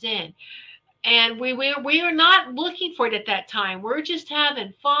comes in. And we are not looking for it at that time. We're just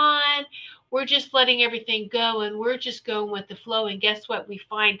having fun. We're just letting everything go, and we're just going with the flow. And guess what? We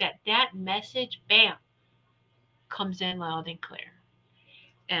find that message, bam, comes in loud and clear.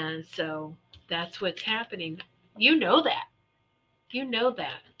 And so that's what's happening. You know that. You know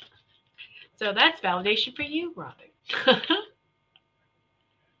that. So that's validation for you, Robin.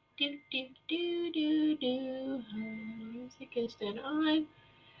 Do, do, do, do, do. Music is then on.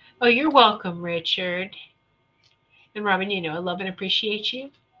 Oh, you're welcome, Richard. And Robin, you know I love and appreciate you.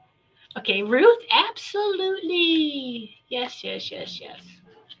 Okay, Ruth, absolutely. Yes, yes, yes, yes.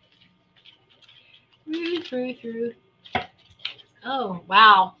 Ruth. Oh,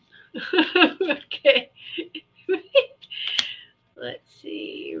 wow. Okay. Let's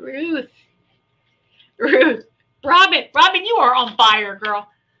see. Ruth. Robin, you are on fire, girl.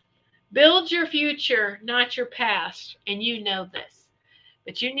 Build your future, not your past. And you know this.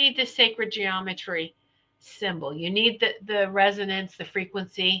 But you need the sacred geometry symbol. You need the resonance, the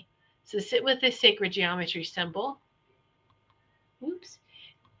frequency. So sit with this sacred geometry symbol. Oops.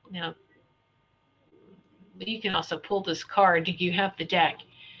 Now, you can also pull this card. You have the deck.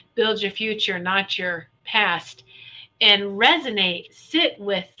 Build your future, not your past. And resonate. Sit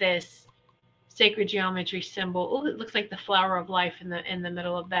with this sacred geometry symbol. Oh, it looks like the flower of life in the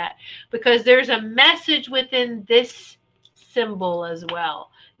middle of that. Because there's a message within this symbol as well.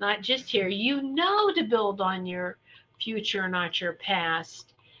 Not just here. You know to build on your future, not your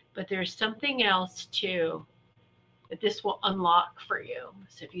past. But there's something else too that this will unlock for you.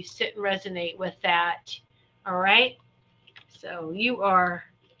 So if you sit and resonate with that, all right? So you are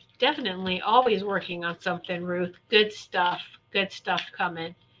definitely always working on something, Ruth. Good stuff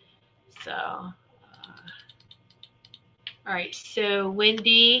coming. So, all right. So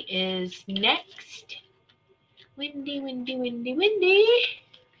Wendy is next. Wendy.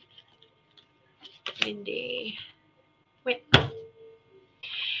 Wait.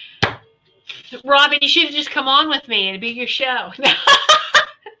 Robin, you should have just come on with me and be your show.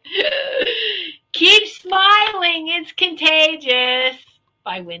 Keep smiling. It's contagious.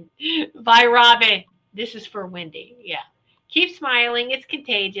 By Robin. This is for Wendy. Yeah. Keep smiling. It's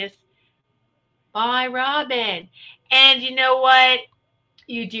contagious. By Robin. And you know what?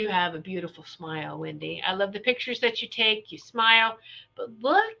 You do have a beautiful smile, Wendy. I love the pictures that you take. You smile. But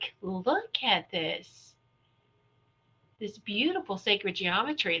look at this. This beautiful sacred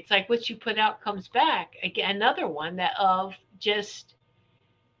geometry. It's like what you put out comes back. Again, another one that of just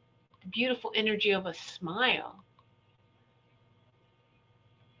the beautiful energy of a smile.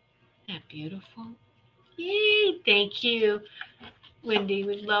 Isn't that beautiful? Yay, thank you, Wendy.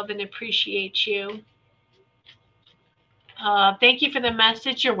 We love and appreciate you. Thank you for the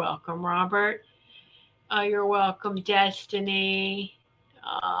message. You're welcome, Robert. You're welcome, Destiny.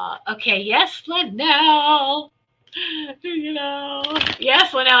 Okay, yes, Linnell. You know,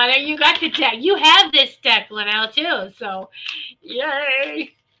 yes, Linnell. I know you got the deck. You have this deck, Linnell, too. So,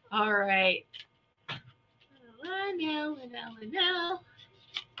 yay. All right. Linnell.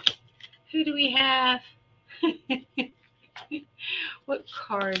 Who do we have? What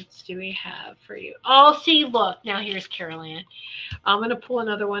cards do we have for you? Oh, see, look. Now here's Carol Ann. I'm going to pull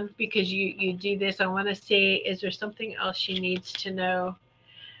another one because you do this. I want to see, is there something else she needs to know?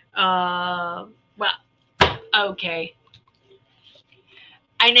 Well, okay.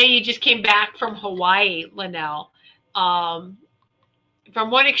 I know you just came back from Hawaii, Linnell. From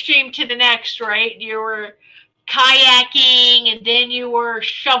one extreme to the next, right? You were kayaking and then you were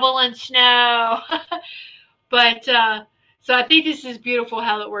shoveling snow. But so I think this is beautiful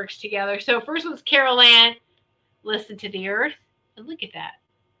how it works together. So first one's Carol Ann. Listen to the earth. And look at that.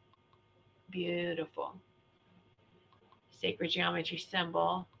 Beautiful. Sacred geometry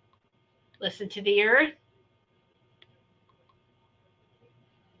symbol. Listen to the earth.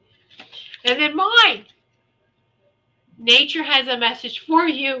 And then mine. Nature has a message for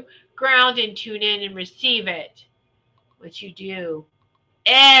you. Ground and tune in and receive it. What you do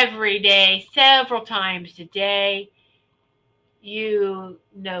every day, several times a day. You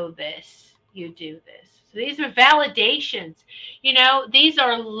know this. You do this. So these are validations. These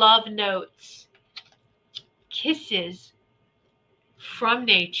are love notes, kisses from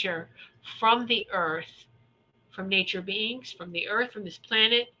nature, from the earth, from nature beings, from the earth, from this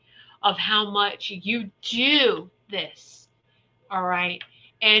planet, of how much you do this. All right.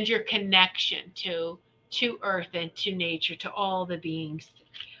 And your connection to earth and to nature, to all the beings.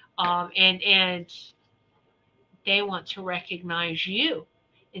 And they want to recognize you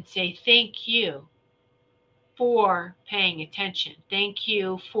and say thank you for paying attention. Thank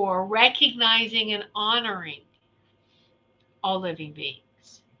you for recognizing and honoring all living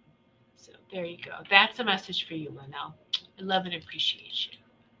beings. So there you go. That's a message for you, Linnell. I love and appreciate you.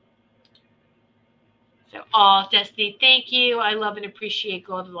 So, Destiny, thank you. I love and appreciate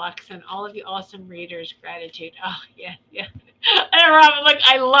Goldilocks and all of you awesome readers. Gratitude. Oh, yeah. And Robin, look,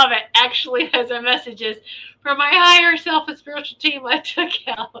 I love it. Actually, as a messages from my higher self and spiritual team, I took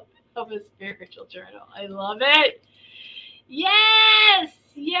out of a spiritual journal. I love it. Yes.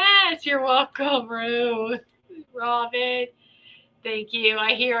 You're welcome, Ruth. Robin. Thank you.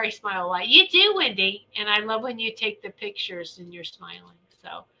 I smile a lot. You do, Wendy. And I love when you take the pictures and you're smiling.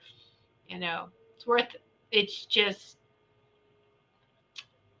 So, it's worth it. It's just,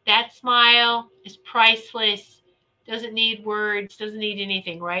 that smile is priceless. Doesn't need words, doesn't need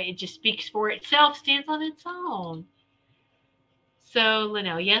anything, right? It just speaks for itself, stands on its own. So,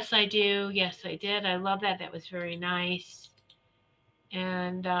 Linnell, yes, I do. Yes, I did. I love that. That was very nice.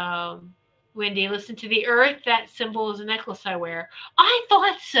 And Wendy, listen to the earth. That symbol is a necklace I wear. I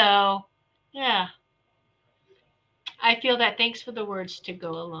thought so. Yeah. I feel that. Thanks for the words to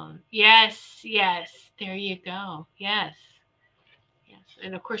go along. Yes. There you go. Yes.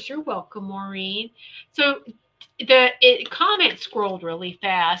 And of course, you're welcome, Maureen. So the comment scrolled really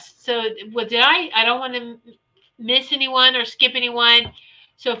fast. So I don't want to miss anyone or skip anyone.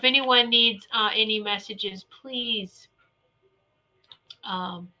 So if anyone needs any messages, please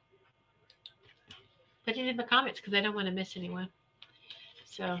put it in the comments because I don't want to miss anyone.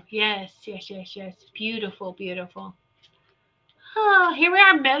 So yes. Beautiful. Oh, here we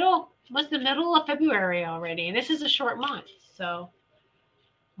are, almost the middle of February already. And this is a short month. So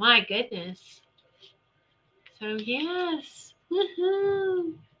my goodness. So yes.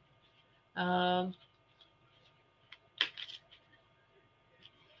 Woohoo.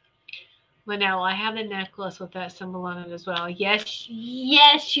 Linnell, I have a necklace with that symbol on it as well. Yes,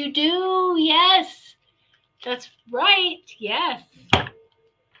 you do. Yes. That's right. Yes.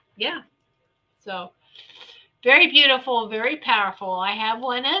 Yeah. So very beautiful, very powerful. I have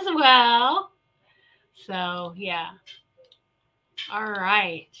one as well. So yeah. All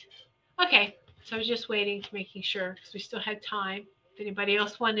right. Okay. So I was just waiting, making sure, because we still had time. If anybody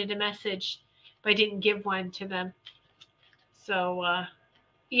else wanted a message, but I didn't give one to them. So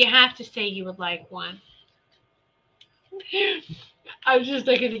you have to say you would like one. I was just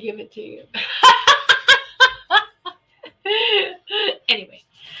not going to give it to you. Anyway.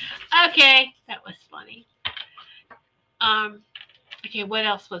 Okay. That was funny. Okay, what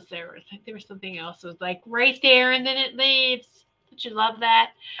else was there? I think there was something else. It was like right there and then it leaves. Don't you love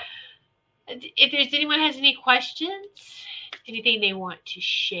that? If there's anyone has any questions, anything they want to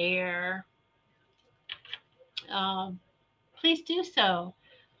share, please do so.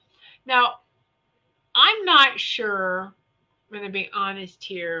 Now, I'm not sure, I'm going to be honest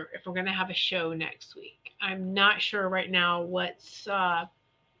here, if we're going to have a show next week. I'm not sure right now we're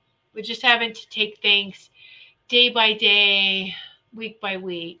just having to take things day by day, week by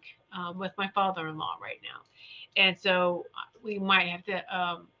week, with my father-in-law right now. And so we might have to,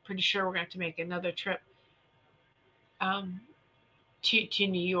 pretty sure we're going to have to make another trip to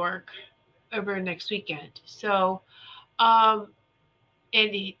New York over next weekend. So, and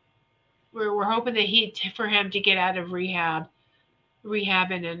we're hoping that for him to get out of rehab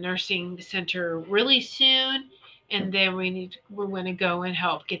in a nursing center really soon. And then we're going to go and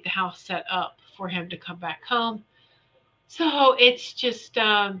help get the house set up for him to come back home. So it's just,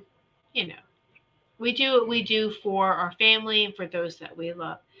 we do what we do for our family and for those that we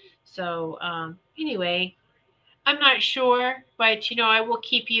love. So anyway, I'm not sure, but, I will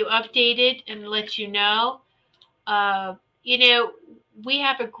keep you updated and let you know. We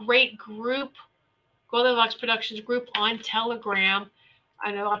have a great group, Goldilocks Productions group on Telegram.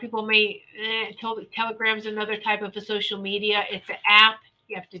 I know a lot of people may, Telegram is another type of a social media. It's an app.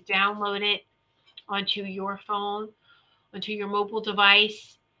 You have to download it onto your phone, onto your mobile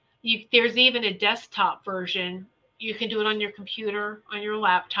device. There's even a desktop version. You can do it on your computer, on your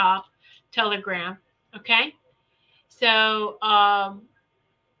laptop, Telegram. Okay. So,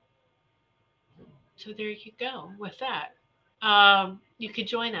 so there you go with that. You could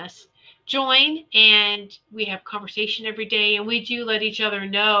join us. Join, and we have conversation every day, and we do let each other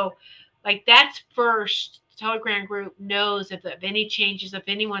know. Like, that's first. The Telegram group knows if any changes, if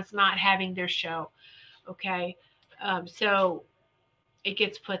anyone's not having their show. Okay. So it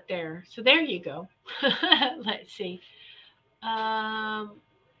gets put there. So there you go. Let's see. Let's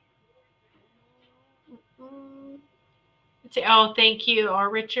see. Oh, thank you. Or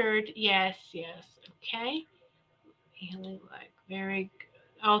Richard. Yes. Okay. Healing like very good.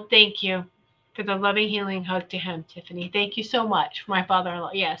 Oh, thank you for the loving healing hug to him, Tiffany. Thank you so much for my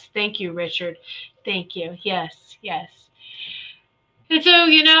father-in-law. Yes. Thank you, Richard. Thank you. Yes. And so,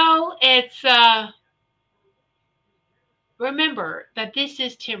 it's remember that this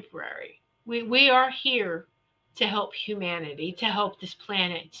is temporary. We are here to help humanity, to help this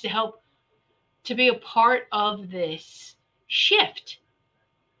planet, to be a part of this shift.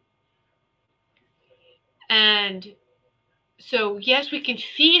 And so, yes, we can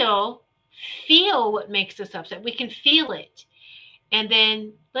feel what makes us upset. We can feel it. And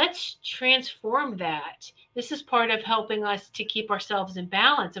then let's transform that. This is part of helping us to keep ourselves in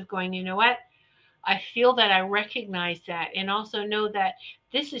balance, of going, you know what? I feel that, I recognize that, and also know that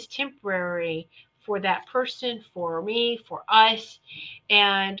this is temporary for that person, for me, for us,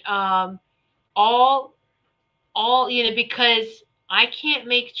 and all, because I can't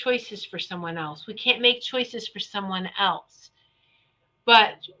make choices for someone else. We can't make choices for someone else.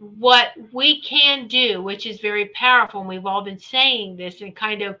 But what we can do, which is very powerful, and we've all been saying this and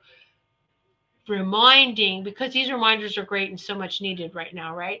kind of reminding, because these reminders are great and so much needed right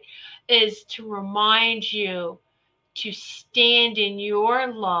now, right? Is to remind you to stand in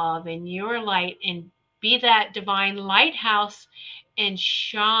your love and your light and be that divine lighthouse and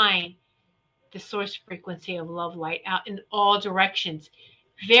shine the source frequency of love light out in all directions.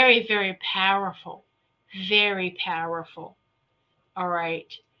 Very, very powerful. Very powerful. All right.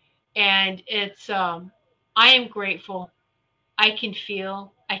 And it's, I am grateful. I can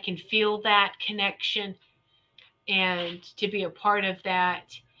feel that connection and to be a part of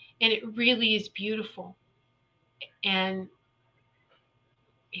that. And it really is beautiful. And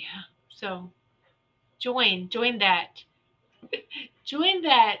yeah, so join that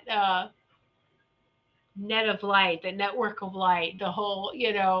net of light, the network of light, the whole,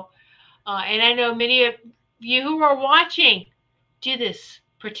 and I know many of you who are watching do this,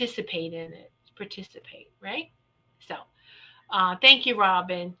 participate in it, right? So thank you,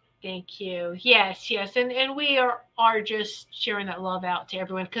 Robin. Thank you. Yes. And we are just sharing that love out to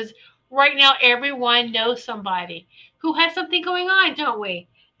everyone, because right now everyone knows somebody who has something going on, don't we?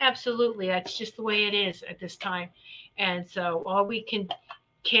 Absolutely. That's just the way it is at this time. And so all we can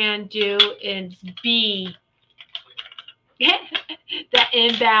do is be that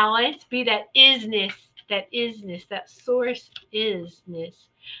imbalance, be that isness, that source isness.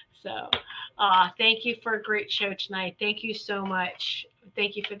 So thank you for a great show tonight. Thank you so much.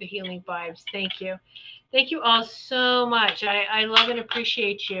 Thank you for the healing vibes. Thank you. Thank you all so much. I love and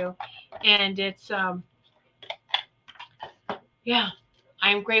appreciate you. And it's, I'm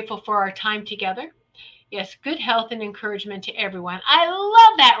grateful for our time together. Yes, good health and encouragement to everyone. I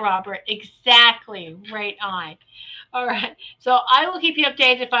love that, Robert. Exactly. Right on. All right. So I will keep you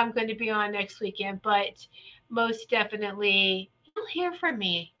updated if I'm going to be on next weekend, but most definitely you'll hear from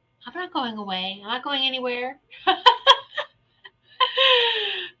me. I'm not going away. I'm not going anywhere.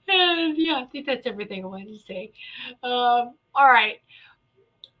 And yeah, I think that's everything I wanted to say. All right.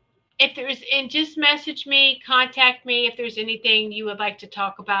 Just message me, contact me if there's anything you would like to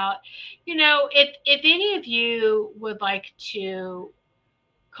talk about. If any of you would like to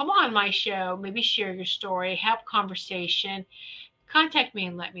come on my show, maybe share your story, have conversation, contact me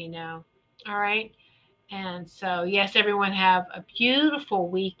and let me know. All right. And so, yes, everyone have a beautiful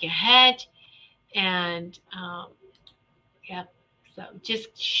week ahead. And so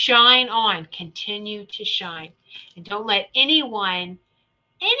just shine on, continue to shine, and don't let anyone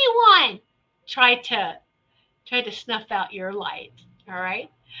try to snuff out your light. All right.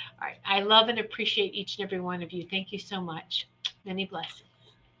 I love and appreciate each and every one of you. Thank you so much. Many blessings.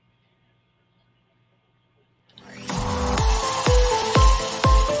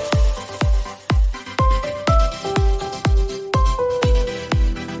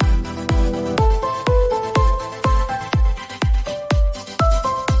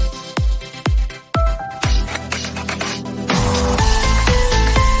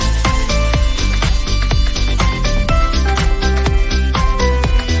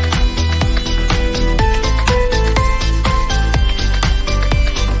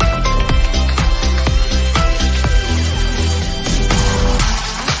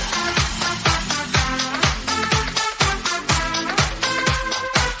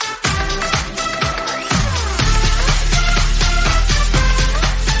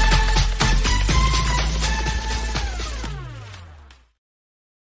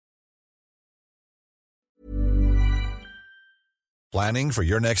 Planning for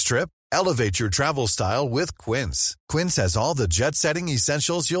your next trip? Elevate your travel style with Quince. Quince has all the jet-setting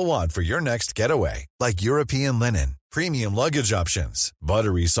essentials you'll want for your next getaway, like European linen, premium luggage options,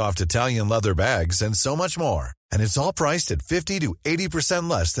 buttery soft Italian leather bags, and so much more. And it's all priced at 50 to 80%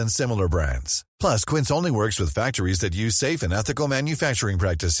 less than similar brands. Plus, Quince only works with factories that use safe and ethical manufacturing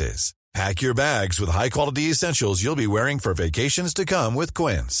practices. Pack your bags with high-quality essentials you'll be wearing for vacations to come with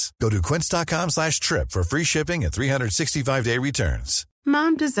Quince. Go to quince.com/trip for free shipping and 365-day returns.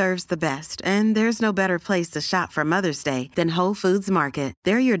 Mom deserves the best, and there's no better place to shop for Mother's Day than Whole Foods Market.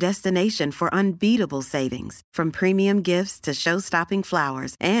 They're your destination for unbeatable savings, from premium gifts to show-stopping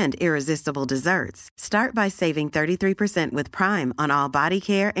flowers and irresistible desserts. Start by saving 33% with Prime on all body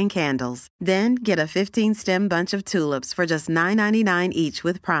care and candles. Then get a 15-stem bunch of tulips for just $9.99 each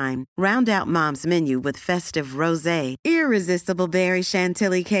with Prime. Round out Mom's menu with festive rosé, irresistible berry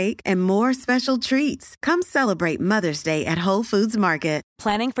chantilly cake, and more special treats. Come celebrate Mother's Day at Whole Foods Market.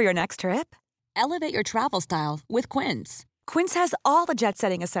 Planning for your next trip? Elevate your travel style with Quince. Quince has all the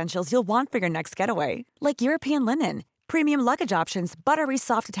jet-setting essentials you'll want for your next getaway, like European linen, premium luggage options, buttery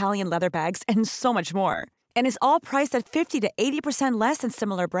soft Italian leather bags, and so much more. And is all priced at 50 to 80% less than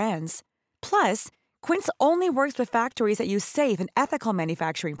similar brands. Plus, Quince only works with factories that use safe and ethical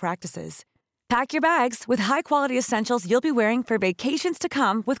manufacturing practices. Pack your bags with high-quality essentials you'll be wearing for vacations to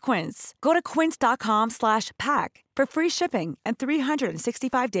come with Quince. Go to quince.com/pack for free shipping and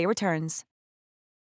 365-day returns.